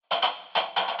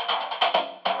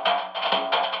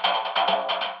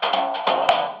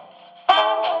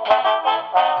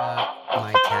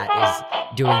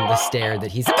doing the stare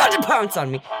that he's about to pounce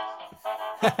on me.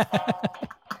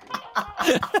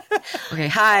 Okay,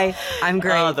 hi, I'm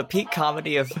great. The peak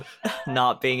comedy of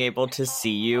not being able to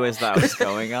see you as that was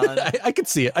going on. I could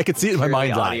see it. I could see it in my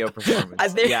mind's eye. Audio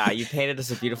performance. Yeah, you painted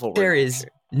us a beautiful word. There is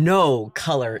no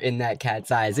color in that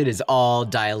cat's eyes. It is all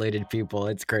dilated pupil.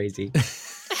 It's crazy.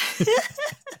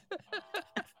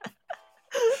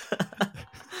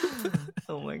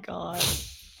 Oh my god.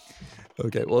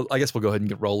 Okay, well, I guess we'll go ahead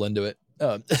and roll into it.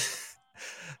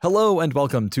 Hello and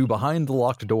welcome to Behind the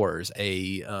Locked Doors.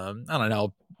 I don't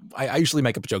know. I usually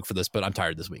make up a joke for this, but I'm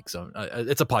tired this week, so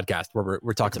it's a podcast where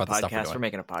we're talking about the stuff we're doing. We're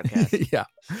making a podcast. Yeah.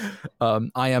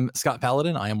 I am Scott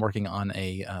Paladin. I am working on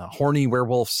a horny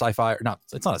werewolf sci-fi.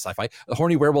 It's not a sci-fi. A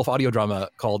horny werewolf audio drama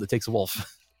called It Takes a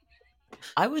Wolf.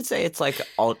 I would say it's like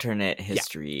alternate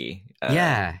history.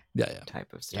 Yeah.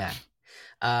 Type of stuff.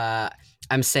 Yeah.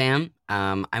 I'm Sam.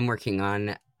 I'm working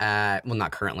on. Well,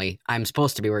 not currently. I'm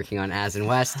supposed to be working on As and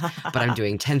West, but I'm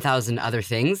doing 10,000 other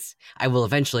things. I will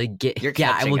eventually get.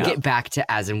 I will get back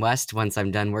to As and West once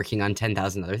I'm done working on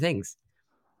 10,000 other things.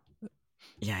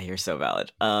 Yeah, you're so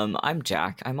valid. I'm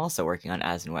Jack. I'm also working on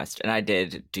As and West, and I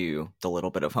did do the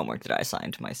little bit of homework that I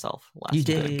assigned to myself last You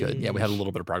did. Good. Yeah, we had a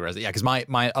little bit of progress. Yeah, because my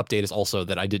update is also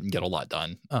that I didn't get a lot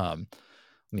done.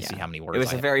 Let me see how many words. It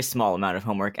was a very small amount of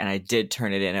homework, and I did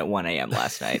turn it in at 1 a.m.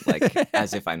 last night, like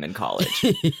as if I'm in college.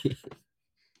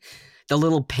 The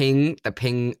little ping.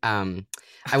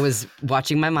 I was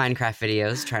watching my Minecraft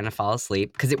videos, trying to fall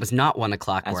asleep because it was not 1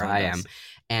 o'clock where I am,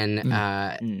 and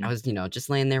I was, just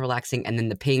laying there relaxing, and then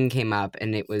the ping came up,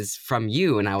 and it was from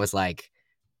you, and I was like,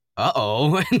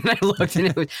 "Uh-oh!" And I looked, and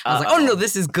I was like, "Oh no,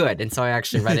 this is good!" And so I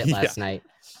actually read it last night.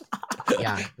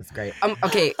 Yeah, that's great.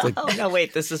 Okay. Oh no,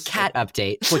 wait, this is cat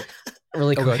update.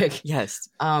 Really quick. Yes.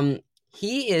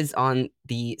 He is on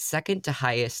the second to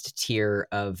highest tier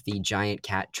of the giant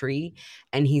cat tree,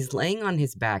 and he's laying on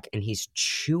his back and he's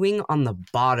chewing on the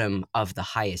bottom of the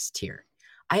highest tier.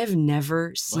 I have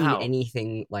never seen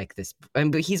anything like this.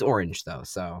 But he's orange though,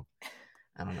 so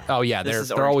I don't know. Oh yeah,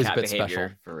 they're always a bit special.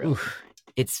 For real.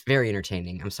 It's very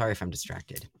entertaining. I'm sorry if I'm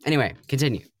distracted. Anyway,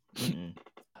 continue. Mm-mm.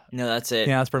 No, that's it.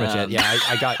 Yeah, that's pretty much it. Yeah,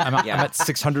 I'm at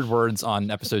 600 words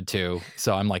on episode 2,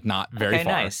 so I'm like not very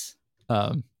far. Nice.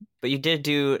 But you did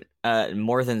do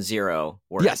more than 0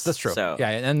 words. Yes, that's true. So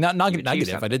yeah, and not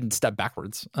negative. I didn't step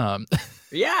backwards.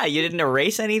 Yeah, you didn't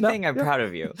erase anything. I'm proud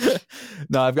of you.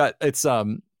 No, I've got it's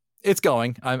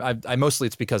going. I mostly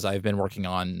it's because I've been working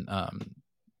on.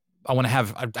 I want to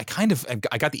have.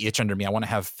 I got the itch under me. I want to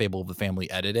have Fable of the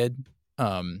Family edited.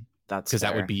 That's because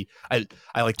that would be I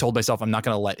like told myself I'm not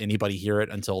going to let anybody hear it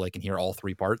until they can hear all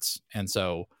 3 parts, and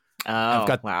so I've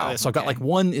got like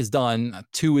 1 is done,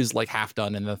 2 is like half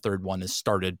done, and the 3rd one is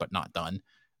started but not done.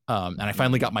 And I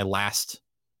finally got my last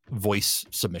voice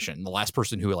submission. The last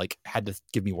person who like had to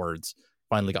give me words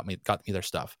finally got me their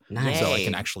stuff, so I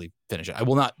can actually finish it.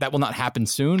 That will not happen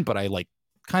soon, but I like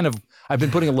I've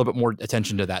been putting a little bit more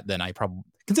attention to that than I probably,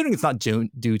 considering it's not due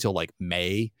till like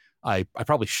May. I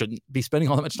probably shouldn't be spending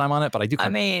all that much time on it, but I do. I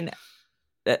mean,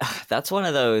 that's one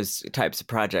of those types of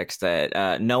projects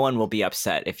that no one will be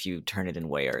upset if you turn it in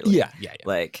way early. Yeah.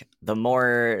 Like the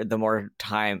more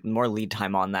lead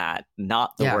time on that,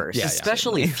 not the worse. Yeah,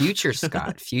 especially Future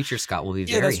Scott. Future Scott will be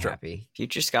very happy.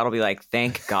 Future Scott will be like,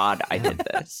 "Thank God I did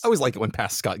this." I always like it when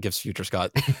past Scott gives Future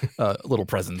Scott little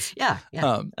presents. Yeah.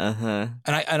 And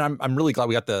I'm really glad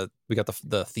we got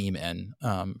the theme in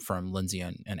from Lindsay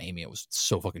and Amy. It was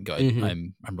so fucking good. Mm-hmm.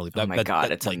 I'm really glad. Oh my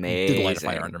God, it's like, amazing. Did light a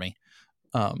fire under me.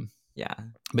 Yeah,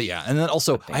 but yeah, and then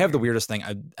also I have the weirdest thing,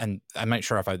 and I'm not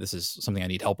sure if this is something I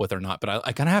need help with or not, but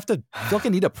I kind of have to I feel like I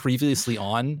need a previously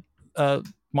on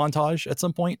montage at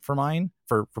some point for mine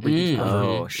for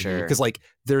sure, because like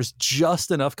there's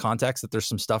just enough context that there's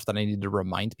some stuff that I need to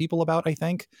remind people about, I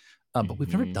think, but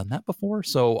we've never done that before,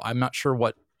 so I'm not sure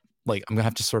what, like I'm gonna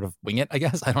have to sort of wing it, I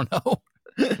guess. I don't know.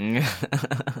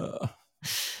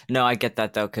 No, I get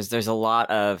that though, because there's a lot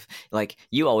of like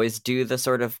you always do the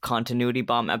sort of continuity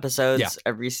bomb episodes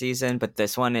every season, but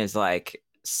this one is like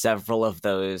several of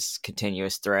those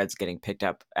continuous threads getting picked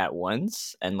up at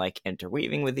once and like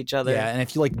interweaving with each other. Yeah, and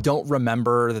if you like don't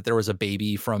remember that there was a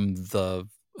baby from the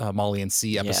Molly and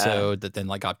C episode that then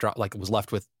like got dropped, like was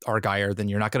left with Argyle, then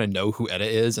you're not going to know who Etta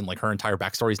is, and like her entire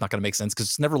backstory is not going to make sense because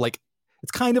it's never like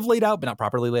it's kind of laid out but not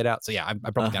properly laid out. So yeah, I'm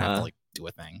probably gonna have to like do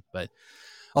a thing, but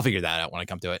I'll figure that out when I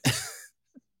come to it.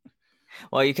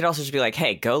 Well, you could also just be like,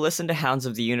 hey, go listen to Hounds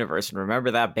of the Universe and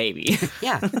remember that baby.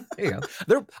 Yeah, there you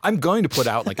go. I'm going to put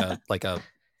out like a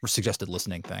suggested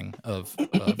listening thing of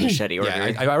machete order.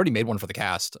 Yeah, I already made one for the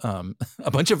cast.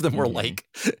 A bunch of them were like,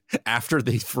 after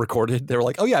they recorded, they were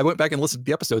like, oh yeah, I went back and listened to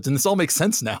the episodes and this all makes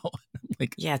sense now.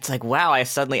 Like, yeah, it's like, wow, I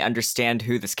suddenly understand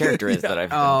who this character is that I've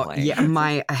been playing.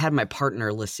 Yeah, I had my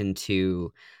partner listen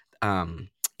to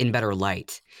In Better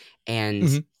Light,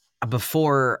 and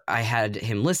before I had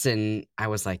him listen, I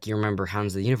was like, you remember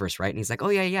Hounds of the Universe, right? And he's like, oh,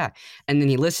 yeah. And then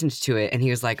he listened to it, and he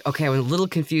was like, okay, I was a little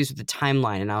confused with the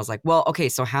timeline. And I was like, well, okay,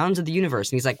 so Hounds of the Universe.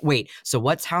 And he's like, wait, so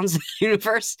what's Hounds of the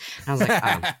Universe? And I was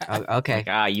like, okay.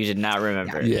 Like, you did not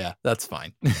remember. Yeah, that's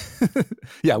fine.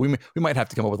 Yeah, we might have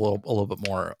to come up with a little bit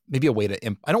more, maybe a way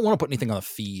to, I don't want to put anything on the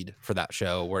feed for that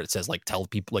show where it says, like, tell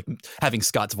people, like, having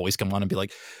Scott's voice come on and be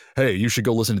like, hey, you should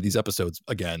go listen to these episodes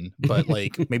again. But,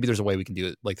 like, maybe there's a way we can do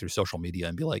it, like, through social media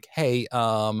and be like, hey,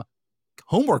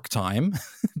 homework time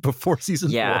before season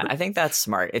 4. I think that's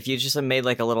smart. If you just made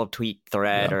like a little tweet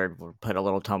thread or put a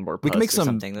little Tumblr post, we can make some.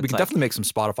 Something We can definitely make some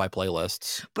Spotify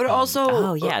playlists. But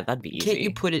also, that'd be easy. Can't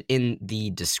you put it in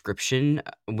the description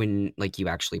when like you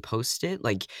actually post it?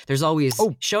 Like, there's always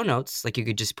show notes. Like, you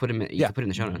could just put them. You could put in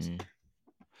the show notes.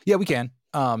 Yeah, we can.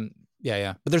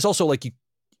 Yeah. But there's also like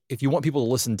if you want people to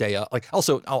listen day up, like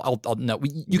also I'll no,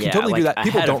 you can totally do that.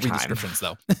 People don't read descriptions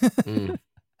though.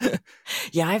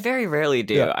 Yeah, I very rarely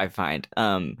do. I find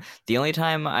the only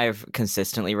time I've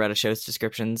consistently read a show's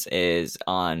descriptions is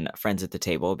on Friends at the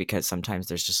Table, because sometimes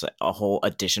there's just a whole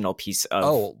additional piece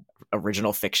of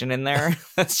original fiction in there.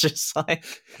 That's just like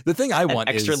the thing I want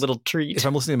extra is, little treat. If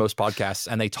I'm listening to most podcasts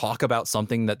and they talk about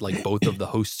something that like both of the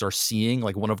hosts are seeing,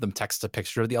 like one of them texts a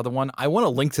picture of the other one, I want to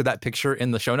link to that picture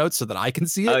in the show notes so that I can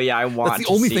see it. Oh yeah, I want. That's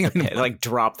the only thing I like.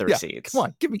 Drop the receipts. Come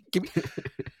on, give me.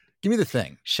 Give me the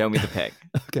thing. Show me the pic.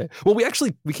 Okay. Well,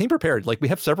 we came prepared. Like, we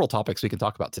have several topics we can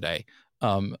talk about today.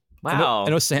 Wow. I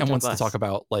know Sam wants to talk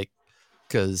about, like,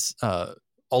 because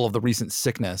all of the recent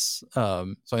sickness.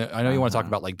 So I know you want to talk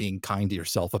about, like, being kind to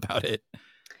yourself about it.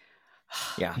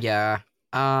 Yeah. Yeah.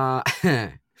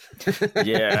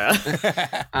 Yeah.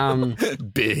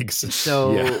 Biggs.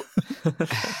 So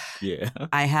yeah.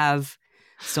 I have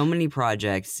so many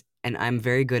projects, and I'm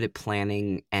very good at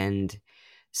planning and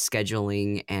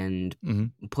scheduling and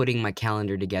putting my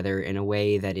calendar together in a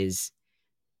way that is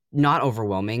not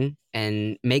overwhelming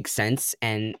and makes sense.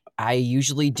 And I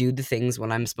usually do the things when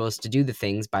I'm supposed to do the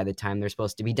things by the time they're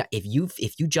supposed to be done. If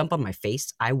you jump on my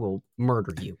face, I will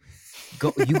murder you.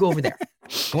 Go over there.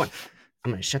 Go on.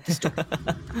 I'm gonna shut this door.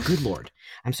 Good Lord.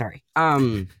 I'm sorry.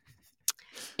 And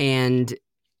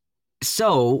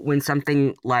so when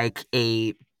something like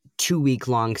a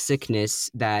 2-week-long sickness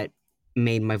that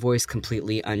made my voice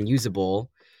completely unusable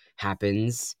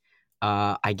happens,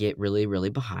 I get really, really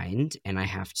behind, and I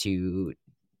have to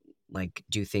like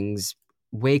do things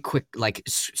way quick, like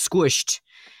squished,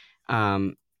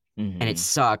 and it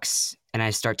sucks. And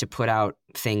I start to put out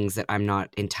things that I'm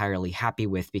not entirely happy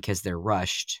with because they're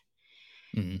rushed.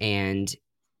 And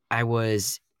I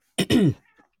was,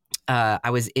 I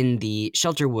was in the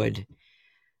Shelterwood.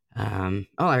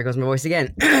 There goes my voice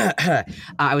again.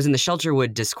 I was in the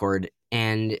Shelterwood Discord,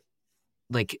 and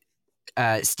like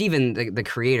Steven, the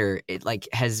creator, it like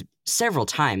has several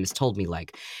times told me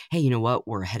like, hey, you know what?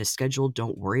 We're ahead of schedule.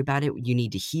 Don't worry about it. You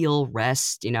need to heal,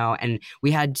 rest, and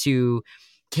we had to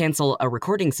cancel a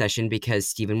recording session because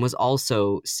Steven was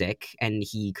also sick and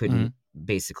he couldn't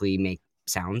basically make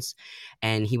sounds.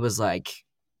 And he was like,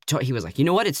 you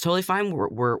know what? It's totally fine.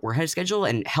 We're ahead of schedule,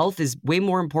 and health is way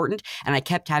more important. And I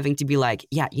kept having to be like,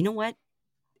 yeah, you know what?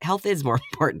 Health is more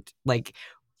important. Like,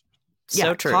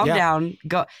 so true. Calm down.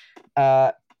 Go.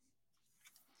 I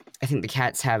think the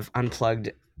cats have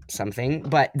unplugged something,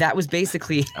 but that was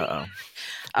basically.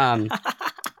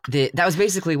 That was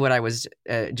basically what I was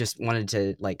just wanted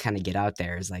to like kind of get out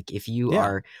there is like, if you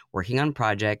are working on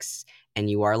projects and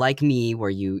you are like me, where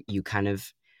you kind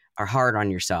of are hard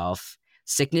on yourself,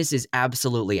 sickness is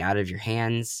absolutely out of your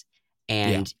hands,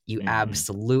 and you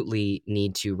absolutely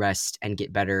need to rest and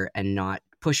get better and not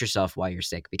push yourself while you're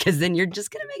sick, because then you're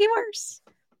just going to make it worse.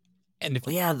 And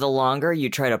the longer you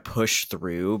try to push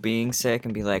through being sick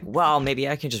and be like, well, maybe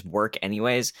I can just work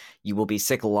anyways, you will be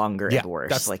sick longer and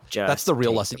worse. That's the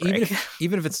real lesson.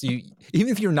 Even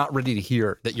if you're not ready to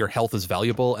hear that your health is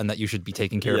valuable and that you should be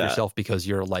taking care of yourself because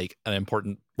you're like an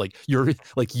important, like you're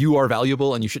like you are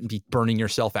valuable and you shouldn't be burning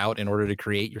yourself out in order to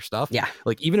create your stuff. Yeah.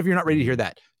 Like, even if you're not ready to hear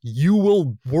that, you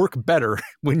will work better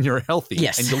when you're healthy.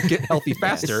 Yes. And you'll get healthy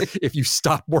faster if you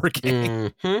stop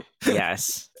working.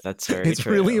 Yes. That's very It's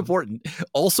true. really important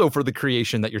also for the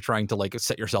creation that you're trying to like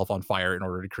set yourself on fire in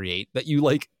order to create, that you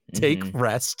like take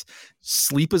rest,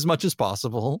 sleep as much as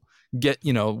possible, get,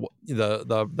 you know,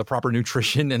 the proper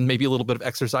nutrition and maybe a little bit of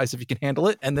exercise if you can handle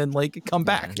it, and then like come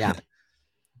back. Yeah.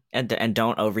 And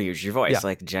don't overuse your voice,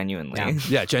 like genuinely.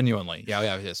 Yeah, genuinely.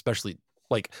 Yeah, especially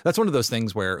like that's one of those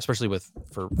things where, especially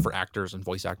for actors and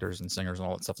voice actors and singers and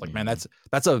all that stuff, like man, that's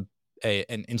an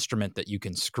instrument that you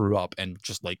can screw up and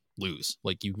just like lose.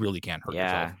 Like you really can't hurt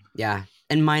yourself. Yeah.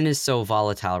 And mine is so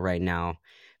volatile right now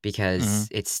because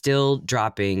it's still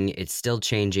dropping, it's still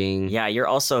changing. Yeah, your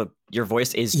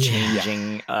voice is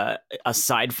changing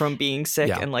aside from being sick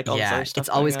and like all this other stuff. It's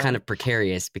always kind of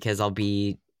precarious because I'll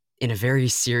be in a very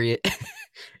serious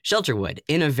Shelterwood,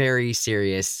 in a very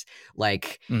serious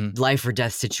like life or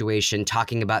death situation,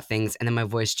 talking about things, and then my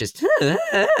voice just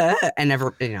and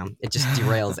never, you know, it just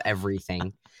derails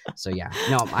everything. So yeah,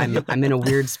 no, I'm in a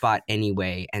weird spot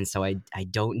anyway, and so I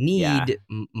don't need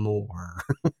more.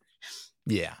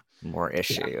 More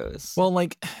issues. Well,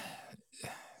 like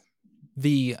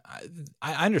I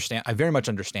understand. I very much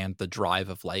understand the drive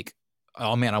of like,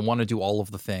 oh man, I want to do all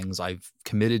of the things. I've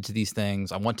committed to these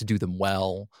things. I want to do them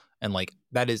well. And like,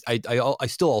 that is, I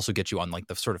still also get you on like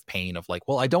the sort of pain of like,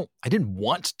 well, I didn't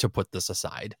want to put this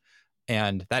aside.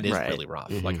 And that is really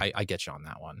rough. Like I get you on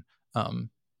that one.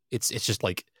 It's just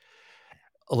like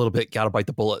a little bit, gotta bite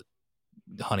the bullet,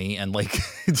 honey. And like,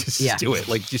 just do it.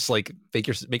 Like, just like make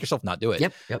yourself not do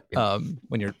it. Yep.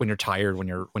 When you're tired, when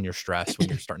you're stressed, when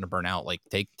you're starting to burn out, like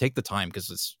take the time,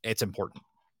 because it's important.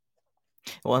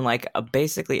 Well, and like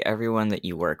basically everyone that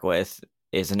you work with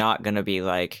is not going to be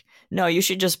like, no, you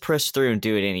should just push through and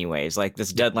do it anyways. Like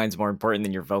this deadline's more important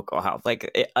than your vocal health.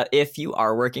 Like if you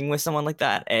are working with someone like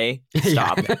that, A,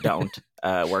 stop, don't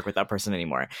work with that person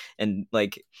anymore. And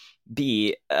like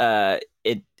B,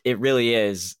 it really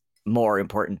is more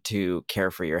important to care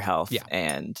for your health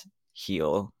and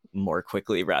heal more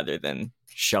quickly rather than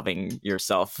shoving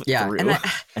yourself through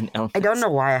an illness. I don't know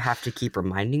why I have to keep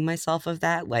reminding myself of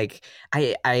that. Like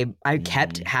I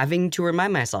kept having to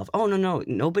remind myself, oh no,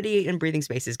 nobody in Breathing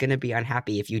Space is gonna be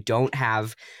unhappy if you don't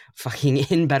have fucking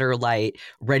In Better Light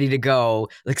ready to go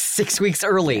like 6 weeks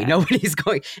early. Everybody's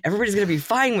gonna be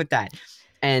fine with that.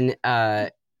 And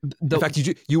in fact,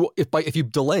 if you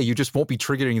delay, you just won't be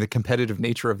triggering the competitive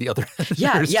nature of the other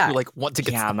editors who like want to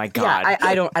get. Yeah, my God. Yeah,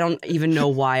 I don't even know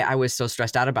why I was so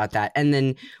stressed out about that. And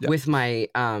then with my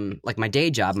like my day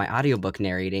job, my audiobook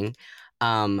narrating,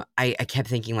 I kept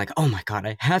thinking like, oh my God,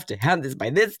 I have to have this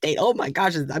by this date. Oh my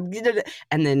gosh,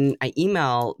 and then I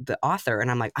email the author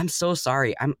and I'm like, I'm so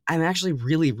sorry. I'm actually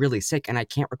really, really sick and I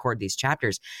can't record these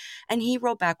chapters. And he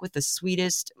wrote back with the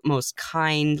sweetest, most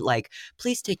kind, like,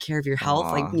 please take care of your health.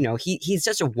 Aww. Like, you know, he's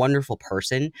such a wonderful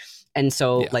person. And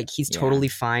so like he's totally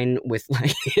fine with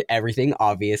like everything,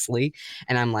 obviously.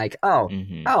 And I'm like, oh,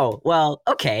 well,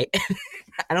 okay.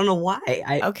 I don't know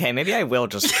why. Okay, maybe I will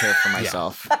just care for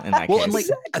myself in that case. And like,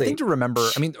 I think to remember,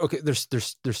 I mean, okay, there's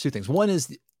two things. One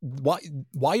is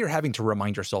why you're having to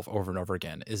remind yourself over and over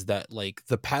again is that like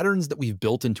the patterns that we've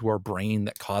built into our brain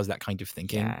that cause that kind of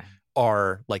thinking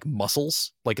are like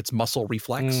muscles, like it's muscle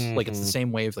reflex. Like it's the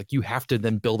same way of like you have to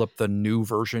then build up the new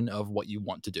version of what you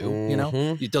want to do. You know,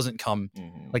 it doesn't come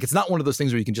like it's not one of those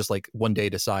things where you can just like one day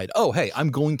decide, oh hey, I'm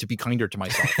going to be kinder to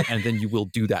myself, and then you will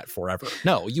do that forever.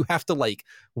 No, you have to like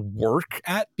work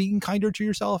at being kinder to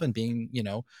yourself and being, you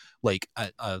know, like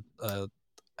a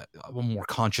more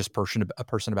conscious person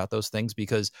about those things,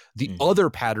 because the other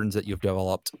patterns that you've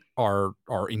developed are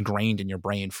ingrained in your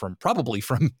brain from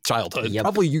childhood.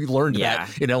 Probably you learned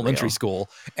that in elementary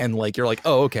school, and like you're like,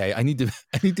 oh okay, I need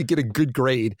to get a good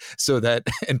grade so that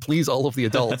and please all of the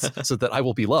adults so that I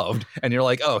will be loved. And you're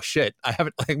like, oh shit,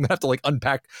 I'm gonna have to like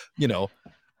unpack, you know,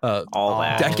 all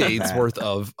that decades worth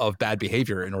of bad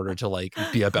behavior in order to like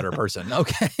be a better person.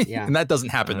 Okay. And that doesn't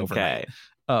happen overnight.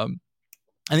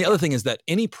 And the other thing is that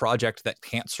any project that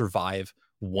can't survive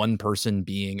one person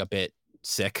being a bit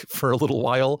sick for a little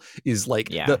while is like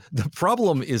the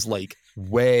problem is like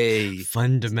way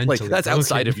fundamentally like that's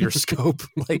outside of your scope.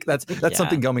 Like that's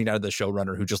something coming out of the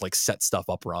showrunner who just like set stuff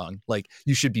up wrong. Like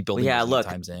you should be building those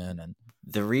times in. And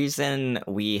the reason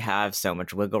we have so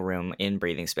much wiggle room in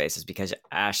Breathing Space is because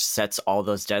Ash sets all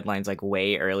those deadlines like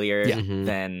way earlier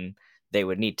than they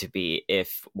would need to be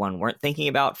if one weren't thinking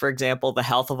about, for example, the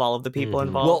health of all of the people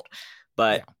involved.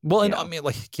 And I mean,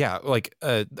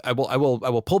 I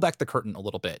will pull back the curtain a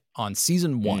little bit on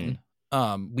season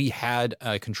 1. We had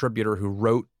a contributor who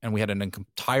wrote, and we had an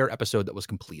entire episode that was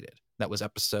completed. It was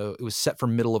set for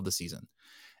middle of the season,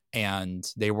 and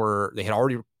they had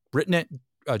already written it,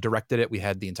 directed it. We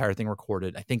had the entire thing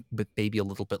recorded, I think, but maybe a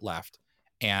little bit left.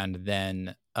 And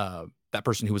then that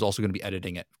person who was also going to be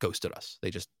editing it ghosted us.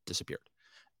 They just disappeared.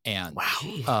 And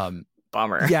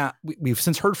bummer. Yeah, we've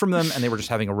since heard from them, and they were just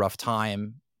having a rough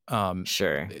time.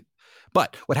 Sure.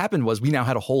 But what happened was we now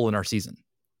had a hole in our season.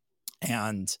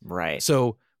 And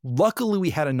so luckily we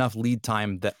had enough lead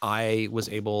time that I was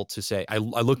able to say, I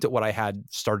looked at what I had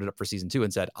started up for season 2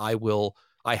 and said, I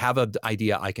have an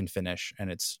idea I can finish,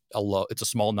 and it's a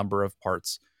small number of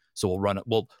parts. So we'll run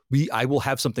it. I will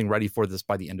have something ready for this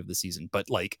by the end of the season. But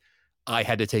like, I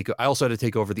also had to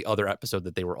take over the other episode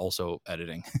that they were also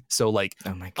editing. So like,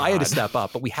 oh my God. I had to step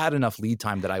up, but we had enough lead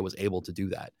time that I was able to do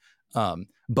that.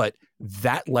 But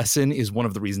that lesson is one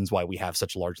of the reasons why we have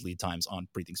such large lead times on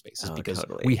Breathing Spaces, because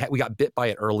we got bit by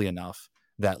it early enough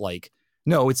that like,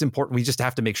 no, it's important. We just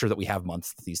have to make sure that we have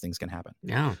months that these things can happen.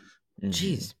 Yeah.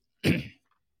 Jeez.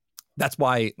 That's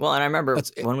why. Well, and I remember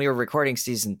when we were recording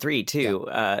season 3 too,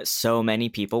 so many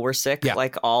people were sick,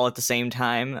 like all at the same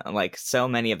time. Like so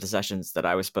many of the sessions that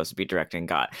I was supposed to be directing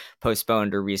got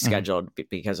postponed or rescheduled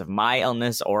because of my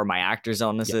illness or my actors'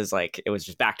 illnesses. Like it was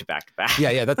just back to back to back.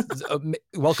 Yeah. That's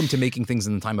welcome to making things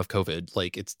in the time of COVID.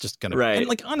 Like it's just gonna and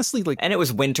like honestly, like, and it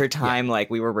was winter time. Like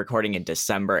we were recording in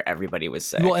December. Everybody was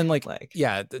sick. Well, and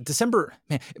December,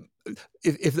 man.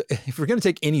 If we're going to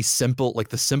take any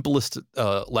the simplest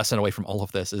lesson away from all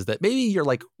of this is that maybe your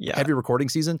heavy recording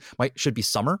season should be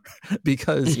summer,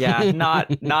 because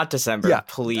not December. Yeah,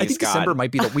 please. I think God. December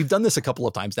might be we've done this a couple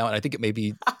of times now, and I think it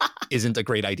maybe isn't a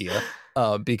great idea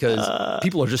because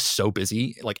people are just so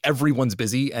busy. Like everyone's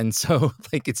busy, and so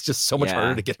like it's just so much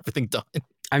harder to get everything done.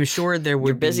 I'm sure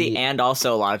you're busy, and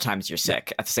also a lot of times you're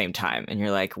sick at the same time, and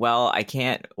you're like, well, I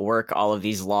can't work all of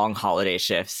these long holiday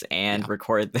shifts and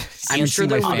record this. I'm sure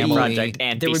there would be project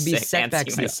and there would be sick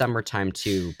setbacks in summertime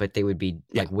too, but they would be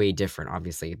like way different,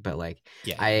 obviously. But like,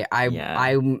 I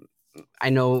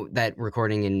know that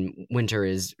recording in winter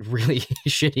is really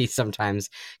shitty sometimes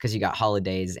because you got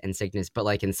holidays and sickness. But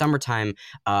like in summertime,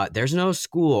 there's no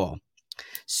school.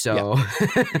 So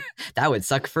that would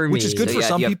suck for me. Which is good for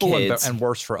some people and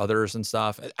worse for others and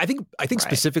stuff. I think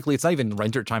specifically, it's not even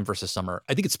winter time versus summer.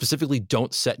 I think it's specifically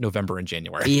don't set November and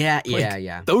January.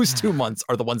 Yeah. Those 2 months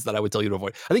are the ones that I would tell you to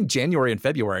avoid. I think January and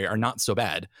February are not so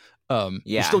bad.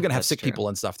 You're still going to have sick people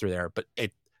and stuff through there, but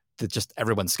just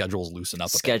everyone's schedules loosen up.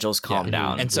 Schedules calm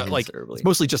down. And so like it's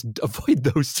mostly just avoid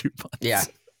those 2 months.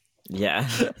 Yeah.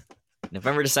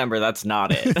 November, December, that's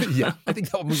not it. I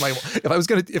think that would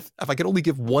be if I could only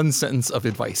give one sentence of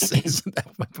advice, that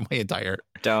might be my entire.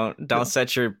 Don't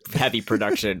set your heavy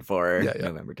production for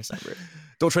November, December.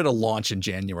 Don't try to launch in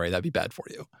January. That'd be bad for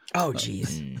you. Oh,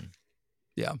 geez.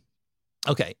 Yeah.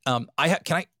 Okay. I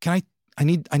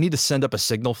need to send up a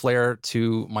signal flare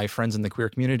to my friends in the queer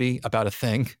community about a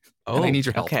thing. And I need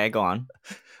your help. Okay, go on.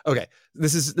 Okay.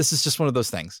 This is just one of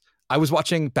those things. I was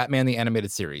watching Batman the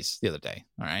Animated Series the other day.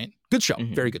 All right. Good show.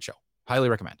 Very good show. Highly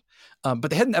recommend. But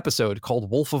they had an episode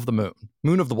called Wolf of the Moon.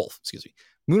 Moon of the Wolf.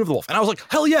 Moon of the Wolf. And I was like,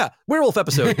 hell yeah, werewolf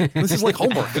episode. This is like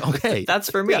homework. Okay.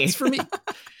 That's for me. Yeah, it's for me.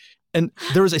 And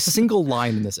there was a single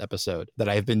line in this episode that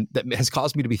has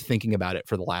caused me to be thinking about it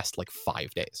for the last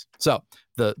 5 days. So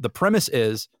the premise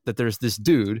is that there's this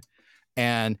dude,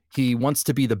 and he wants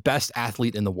to be the best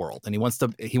athlete in the world, and he wants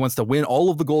to win all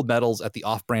of the gold medals at the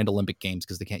off-brand Olympic Games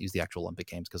because they can't use the actual Olympic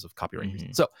Games because of copyright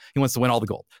reasons. So he wants to win all the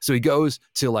gold. So he goes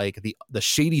to the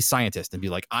shady scientist and be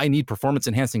like, I need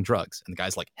performance-enhancing drugs. And the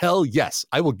guy's like, hell yes,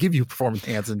 I will give you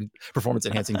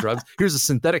performance-enhancing drugs. Here's a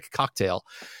synthetic cocktail.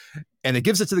 And it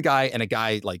gives it to the guy, and a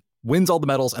guy wins all the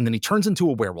medals, and then he turns into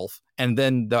a werewolf, and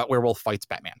then that werewolf fights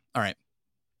Batman. All right.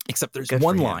 Except there's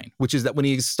one line, which is that when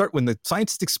the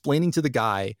scientist explaining to the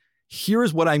guy,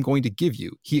 here's what I'm going to give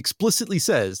you, he explicitly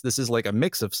says this is like a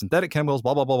mix of synthetic chemicals,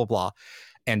 blah, blah, blah, blah, blah,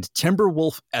 and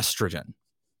Timberwolf estrogen.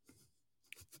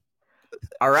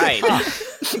 All right.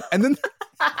 And then...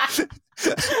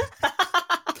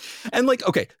 And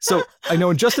okay, so I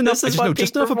know just enough. I just know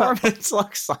just enough about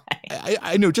looks like.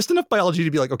 I know just enough biology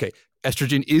to be like, okay,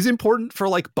 estrogen is important for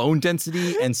bone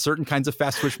density and certain kinds of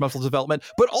fast twitch muscle development,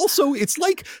 but also it's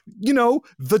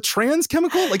the trans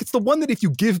chemical, it's the one that if you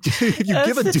give a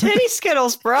dude titty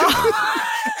Skittles, bro.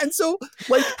 And so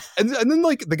and then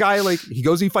the guy he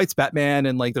goes and he fights Batman,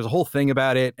 and there's a whole thing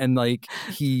about it, and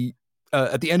he.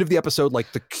 At the end of the episode,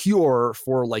 the cure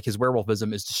for his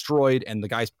werewolfism is destroyed, and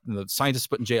the scientist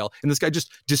put in jail, and this guy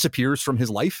just disappears from his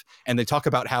life. And they talk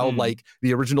about how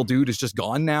the original dude is just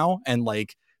gone now, and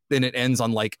then it ends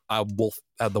on a wolf,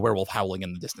 the werewolf howling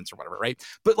in the distance or whatever, right?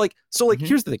 But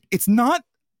here's the thing: it's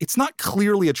not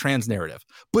clearly a trans narrative,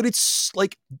 but it's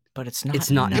not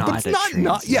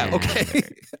yeah, okay.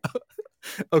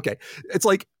 Okay, it's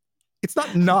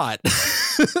not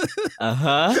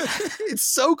It's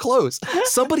so close.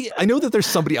 I know that there's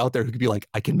somebody out there who could be like,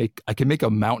 I can make a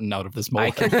mountain out of this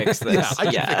molehill. I can fix this. Yeah, I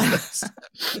can fix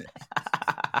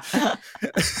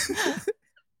this.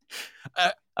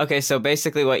 Okay, so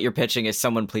basically what you're pitching is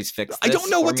someone please fix this. I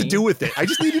don't know what to do with it. I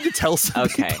just needed to tell some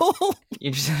people.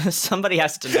 Somebody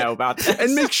has to know about this.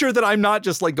 And make sure that I'm not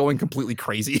just like going completely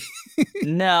crazy.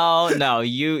 No,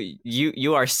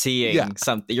 you are seeing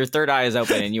something. Your third eye is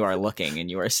open and you are looking and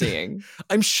you are seeing.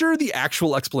 I'm sure the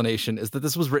actual explanation is that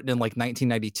this was written in like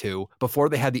 1992 before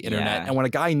they had the internet. And when a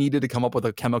guy needed to come up with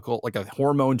a chemical, like a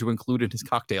hormone to include in his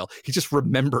cocktail, he just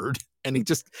remembered and he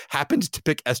just happened to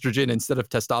pick estrogen instead of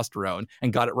testosterone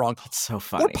and got it wrong. It's so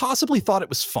funny. Or possibly thought it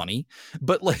was funny,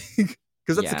 but like,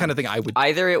 because that's the kind of thing I would.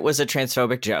 Either it was a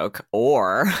transphobic joke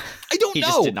or I don't know.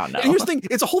 Just did not know. And here's the thing: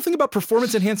 it's a whole thing about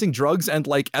performance enhancing drugs and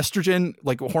like estrogen,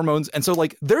 like hormones, and so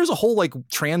like there's a whole like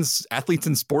trans athletes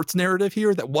in sports narrative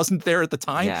here that wasn't there at the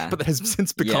time, but that has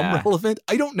since become relevant.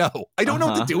 I don't know. I don't know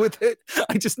what to do with it.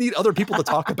 I just need other people to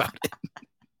talk about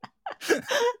it.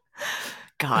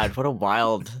 God, what a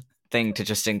wild thing to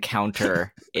just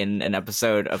encounter in an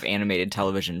episode of animated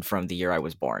television from the year I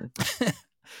was born.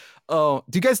 Oh,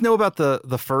 do you guys know about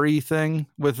the furry thing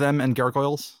with them and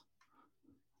gargoyles?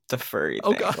 The furry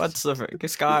thing. God. What's the furry?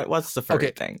 Scott, what's the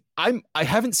furry thing? I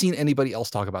haven't seen anybody else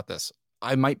talk about this.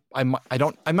 I'm not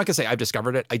gonna say I've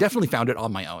discovered it. I definitely found it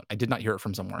on my own. I did not hear it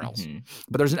from somewhere else.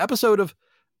 But there's an episode of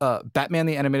Batman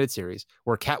the Animated Series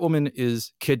where Catwoman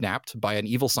is kidnapped by an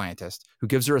evil scientist who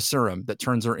gives her a serum that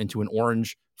turns her into an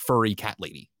orange furry cat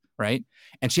lady, right?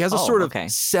 And she has a sort of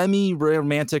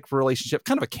semi-romantic relationship,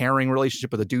 kind of a caring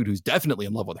relationship with a dude who's definitely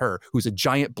in love with her, who's a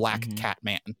giant black cat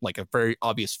man, like a very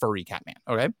obvious furry cat man,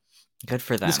 okay? Good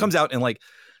for them. This comes out in like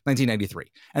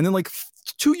 1993. And then like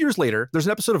 2 years later, there's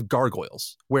an episode of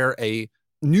Gargoyles where a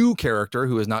new character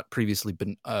who has not previously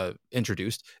been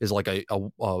introduced is like a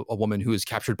woman who is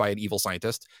captured by an evil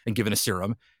scientist and given a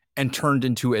serum and turned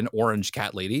into an orange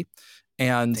cat lady.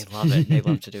 And they love it. They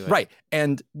love to do it. Right.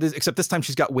 And except this time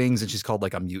she's got wings and she's called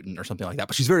like a mutant or something like that.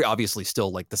 But she's very obviously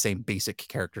still like the same basic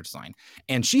character design.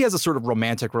 And she has a sort of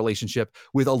romantic relationship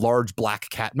with a large black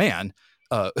cat man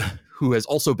who has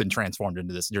also been transformed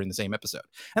into this during the same episode.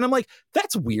 And I'm like,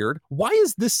 that's weird. Why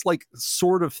is this like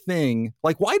sort of thing?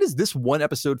 Like, why does this one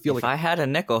episode feel if I had a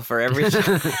nickel for every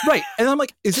right? And I'm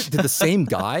like, did the same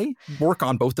guy work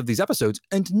on both of these episodes?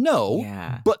 And no,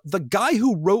 but the guy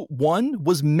who wrote one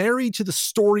was married to the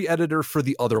story editor for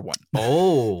the other one.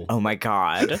 Oh my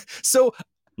God. So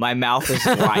my mouth is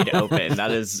wide open. That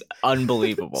is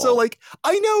unbelievable. So like,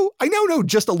 I now know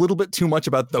just a little bit too much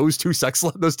about those two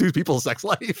people's sex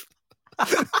life.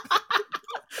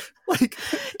 Like,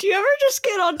 do you ever just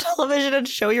get on television and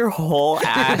show your whole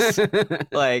ass,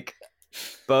 like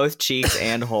both cheeks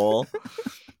and whole?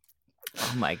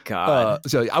 Oh my God.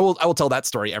 So I will tell that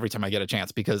story every time I get a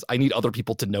chance because I need other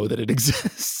people to know that it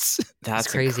exists. That's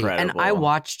crazy. Incredible.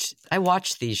 And I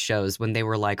watched these shows when they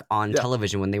were like on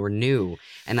television when they were new,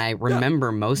 and I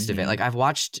remember most of it. Like I've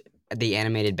watched the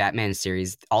animated Batman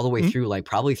series all the way through like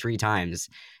probably 3 times,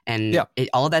 and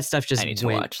all of that stuff just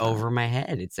went over my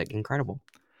head. It's like incredible.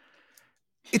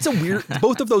 It's a weird.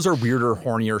 Both of those are weirder,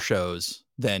 hornier shows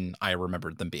than I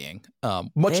remembered them being.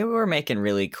 They were making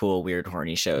really cool, weird,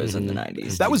 horny shows in the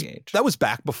 90s. That was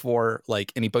back before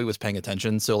like anybody was paying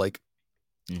attention. So like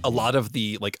a lot of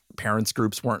the like parents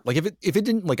groups weren't like if it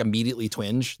didn't like immediately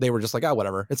twinge, they were just like, oh,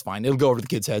 whatever, it's fine. It'll go over the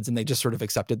kids' heads, and they just sort of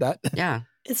accepted that. Yeah,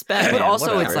 it's bad. But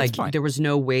also, it's like there was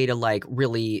no way to like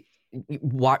really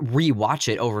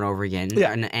rewatch it over and over again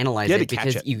and analyze it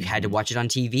because you had to watch it on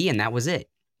TV, and that was it.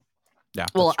 Yeah.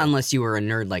 Well, unless you were a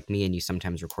nerd like me and you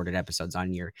sometimes recorded episodes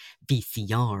on your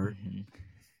VCR.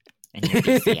 And your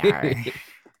VCR.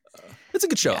 It's a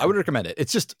good show. I would recommend it.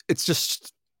 It's just it's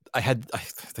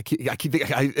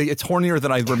hornier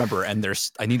than I remember, and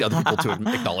I need other people to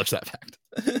acknowledge that fact.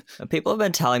 People have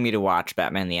been telling me to watch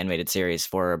Batman the Animated Series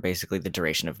for basically the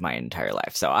duration of my entire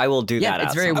life, so I will do that. Yeah,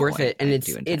 it's very worth it, and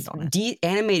it's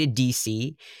animated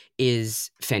DC is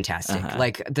fantastic.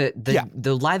 Like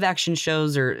the live action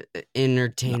shows are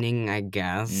entertaining, I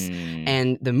guess,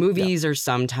 and the movies are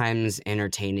sometimes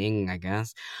entertaining, I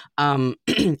guess. I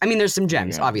mean, there's some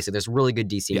gems. Obviously, there's really good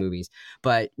DC movies,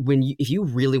 but if you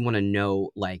really want to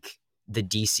know like the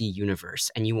DC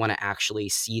universe and you want to actually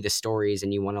see the stories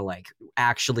and you want to like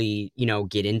actually,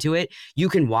 get into it, you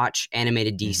can watch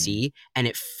animated DC and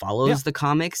it follows the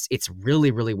comics. It's really,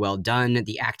 really well done.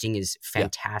 The acting is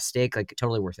fantastic. Like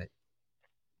totally worth it.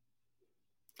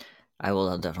 I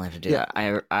will definitely have to do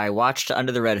that. I watched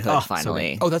Under the Red Hood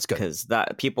finally. Oh, that's good. Because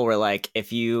people were like,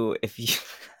 if you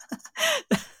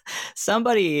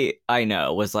Somebody I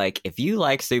know was like, if you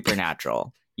like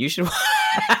Supernatural, you should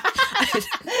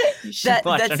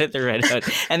watch Under the Red Hood.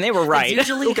 And they were right. That's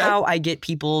usually how I get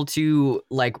people to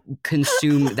like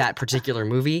consume that particular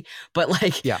movie. But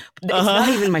like, it's not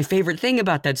even my favorite thing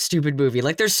about that stupid movie.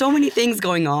 Like, there's so many things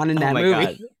going on in that movie.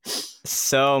 God.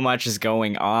 So much is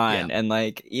going on. Yeah. And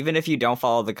like, even if you don't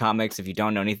follow the comics, if you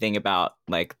don't know anything about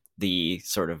like the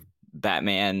sort of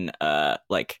Batman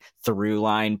like through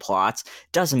line plots,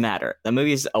 doesn't matter. The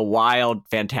movie's a wild,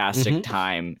 fantastic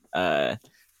time.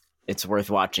 It's worth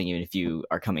watching even if you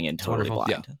are coming in totally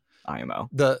blind. IMO.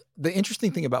 The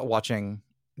interesting thing about watching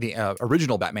the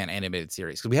original Batman animated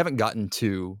series, because we haven't gotten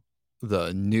to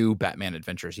the new Batman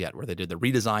Adventures yet, where they did the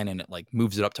redesign and it like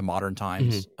moves it up to modern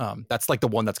times. That's like the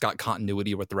one that's got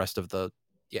continuity with the rest of the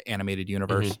animated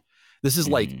universe. This is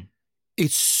like,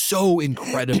 it's so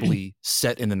incredibly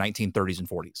set in the 1930s and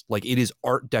 40s. Like, it is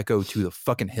Art Deco to the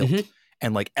fucking hilt.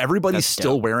 And like, everybody's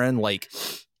still wearing like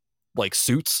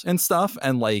suits and stuff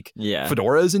and like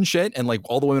fedoras and shit, and like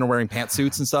all the women are wearing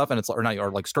pantsuits and stuff, and it's or not,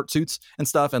 or like skirt suits and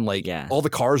stuff, and like all the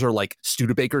cars are like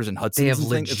Studebakers and Hudsons. They have and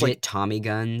legit it's like Tommy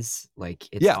guns. Like,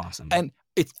 it's awesome. And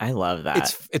I love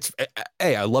that. It's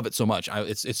I love it so much.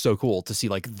 It's so cool to see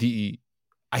like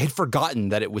I had forgotten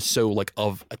that it was so like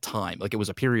of a time, like it was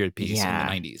a period piece in the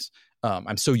 90s.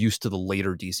 I'm so used to the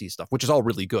later DC stuff, which is all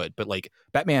really good, but like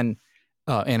Batman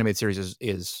animated series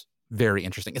is very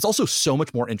interesting. It's also so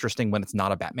much more interesting when it's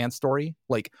not a Batman story.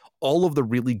 Like, all of the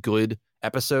really good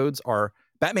episodes are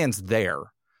Batman's there,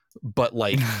 but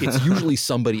like it's usually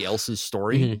somebody else's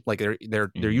story. Like they're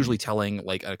usually telling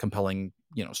like a compelling,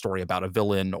 story about a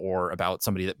villain or about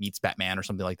somebody that meets Batman or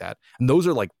something like that. And those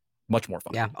are like much more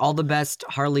fun. Yeah, all the best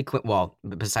Harley Quinn. Well,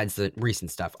 besides the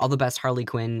recent stuff, all the best Harley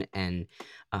Quinn and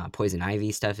Poison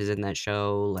Ivy stuff is in that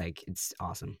show. Like, it's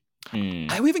awesome. I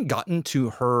haven't gotten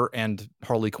to her and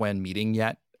Harley Quinn meeting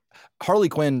yet. Harley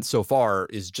Quinn so far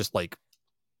is just like,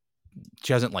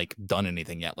 she hasn't like done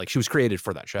anything yet. Like, she was created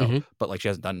for that show, but like she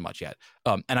hasn't done much yet.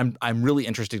 And I'm really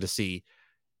interested to see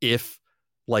if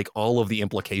like all of the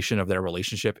implication of their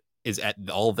relationship is at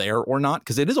all there or not,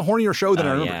 because it is a hornier show than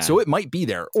I remember. So it might be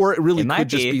there, or it really could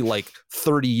just be like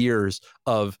 30 years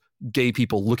of gay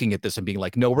people looking at this and being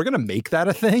like, no, we're gonna make that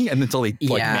a thing, and until they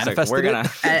like manifest we're gonna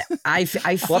I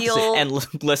feel and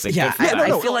listen,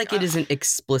 I feel like it isn't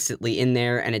explicitly in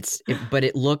there, and but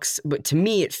to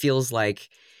me it feels like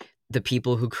the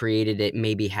people who created it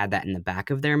maybe had that in the back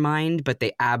of their mind, but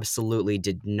they absolutely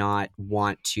did not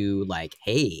want to like,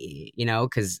 hey,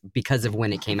 because of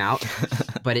when it came out.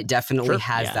 But it definitely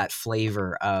has that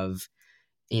flavor of,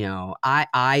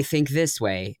 I think this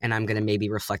way, and I'm going to maybe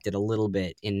reflect it a little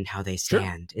bit in how they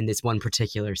stand in this one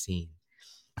particular scene.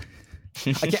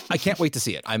 I can't wait to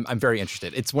see it. I'm very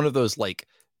interested. It's one of those like,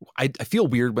 I feel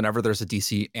weird whenever there's a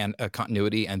DC and a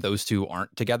continuity and those two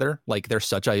aren't together. Like, they're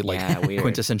such a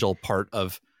quintessential part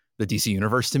of the DC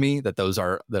universe to me that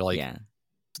they're like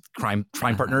crime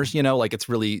partners. Like, it's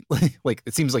really like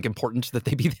it seems like important that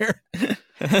they be there.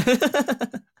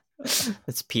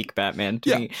 It's peak Batman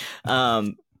to me.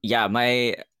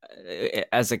 My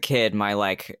as a kid,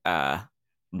 my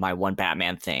my one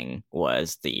Batman thing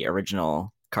was the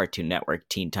original Cartoon Network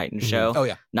Teen Titans show. Oh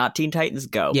yeah, not Teen Titans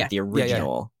Go, but the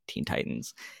original Teen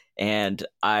Titans. And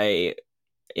I,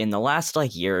 in the last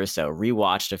year or so,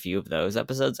 rewatched a few of those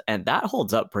episodes, and that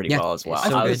holds up pretty well as well.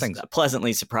 I was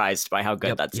pleasantly surprised by how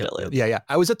good that still is. Yeah.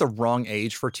 I was at the wrong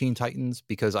age for Teen Titans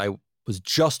because I was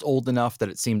just old enough that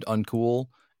it seemed uncool.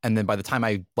 And then by the time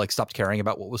I stopped caring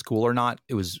about what was cool or not,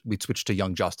 we'd switched to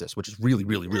Young Justice, which is really,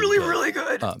 really, really good. Really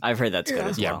good. I've heard that's good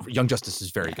as well. Yeah, Young Justice is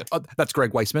very good. That's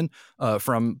Greg Weisman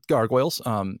from Gargoyles,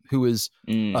 who is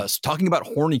talking about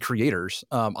horny creators.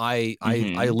 I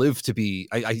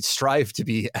strive to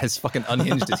be as fucking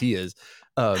unhinged as he is.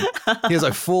 He has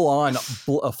a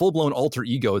full-blown alter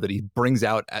ego that he brings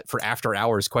out for after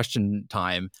hours question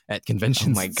time at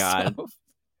conventions. Oh my god.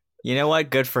 You know what?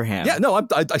 Good for him. Yeah, no,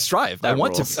 I strive. I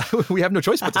want to. We have no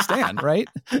choice but to stand, right?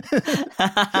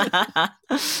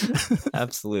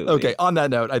 Absolutely. Okay. On that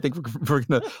note, I think we're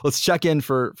let's check in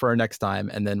for our next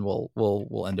time, and then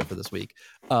we'll end it for this week.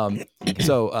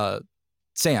 So,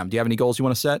 Sam, do you have any goals you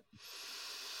want to set?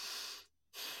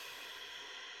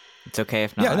 It's okay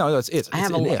if not. Yeah, no, it's I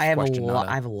have a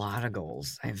lot of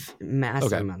goals. I have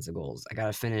massive amounts of goals. I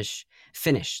gotta finish,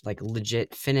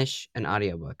 legit finish an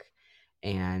audiobook.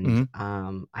 And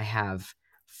I have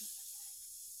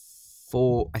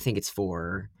four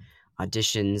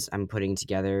auditions I'm putting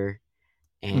together.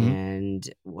 And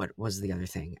what was the other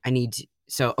thing?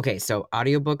 So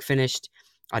audiobook finished,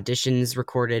 auditions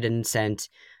recorded and sent,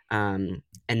 and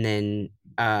then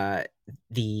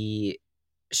the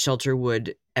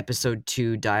Shelterwood episode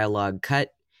 2 dialogue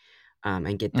cut,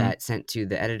 and get that sent to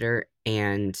the editor,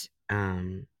 and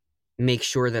make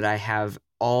sure that I have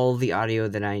all the audio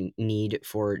that I need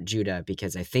for Judah,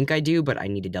 because I think I do, but I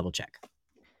need to double check.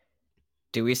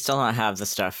 Do we still not have the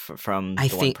stuff from I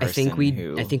think we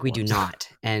do not,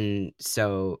 and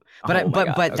so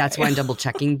but that's why I'm double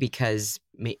checking, because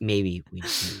maybe we do.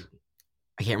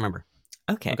 I can't remember.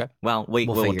 Okay. Well,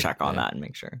 we'll check on that and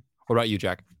make sure. What about you,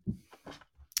 Jack?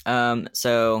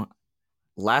 So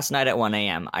last night at 1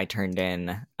 a.m. I turned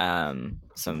in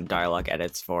some dialogue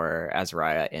edits for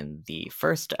Azariah in the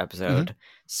first episode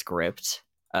script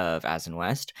of As in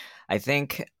West. I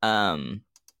think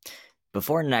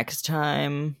before next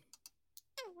time,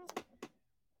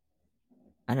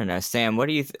 I don't know, Sam, what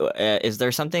do you is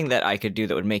there something that I could do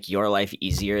that would make your life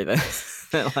easier than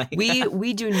like,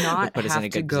 we do not have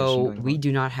to go, we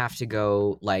do not have to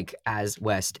go like as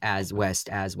west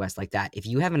like that. If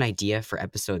you have an idea for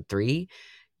episode 3,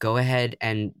 go ahead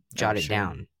and jot it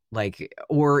down. Like,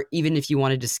 or even if you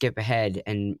wanted to skip ahead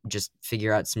and just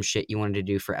figure out some shit you wanted to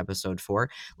do for episode 4,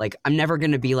 like, I'm never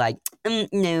going to be like,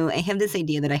 no, I have this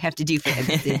idea that I have to do for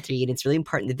episode 3, and it's really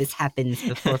important that this happens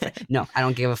before. No, I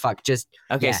don't give a fuck. Just,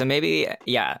 so maybe,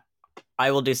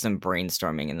 I will do some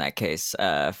brainstorming in that case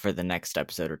for the next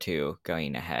episode or 2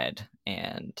 going ahead,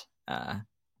 and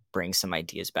bring some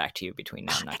ideas back to you between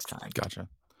now and next time. Gotcha.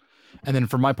 And then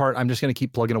for my part, I'm just going to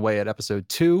keep plugging away at episode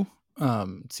 2.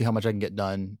 See how much I can get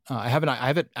done. I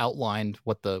haven't outlined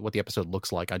what the episode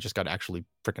looks like. I just got to actually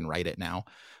freaking write it now.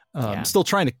 Still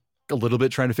trying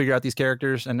to figure out these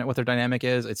characters and what their dynamic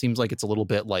is. It seems like it's a little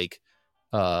bit like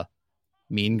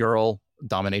Mean Girl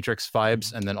dominatrix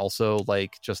vibes, and then also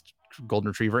like just golden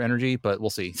retriever energy, but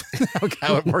we'll see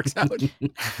how it works out.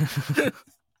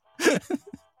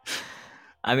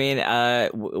 I mean,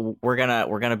 we're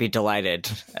gonna be delighted,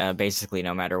 basically,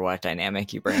 no matter what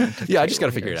dynamic you bring. I just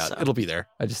gotta figure it out. So. It'll be there.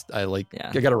 I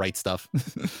gotta write stuff.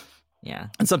 Yeah,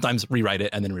 and sometimes rewrite it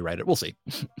and then rewrite it. We'll see.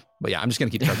 But I'm just gonna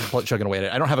keep chugging away at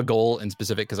it. I don't have a goal in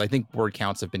specific because I think word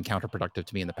counts have been counterproductive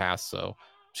to me in the past. So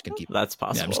I'm just gonna keep. That's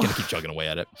possible. Yeah, I'm just gonna keep chugging away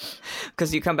at it.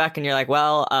 Because you come back and you're like,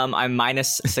 well, I'm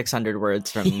minus 600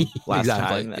 words from last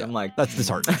time. Yeah. I'm like, that's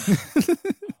disheartening.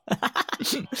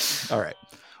 All right.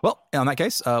 Well, in that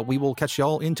case, we will catch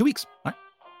y'all in 2 weeks. All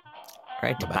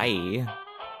right. Bye.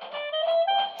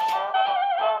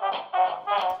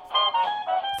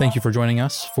 Thank you for joining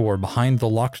us for Behind the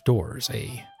Locked Doors,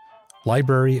 a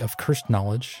library of cursed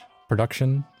knowledge,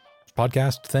 production,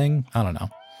 podcast thing. I don't know.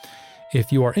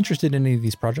 If you are interested in any of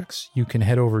these projects, you can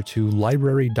head over to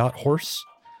library.horse,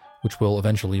 which will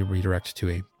eventually redirect to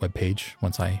a webpage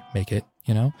once I make it,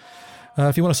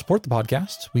 If you want to support the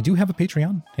podcast, we do have a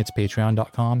Patreon. It's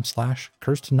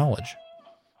patreon.com/cursed knowledge.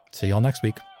 See y'all next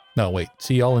week. No, wait.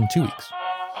 See y'all in 2 weeks.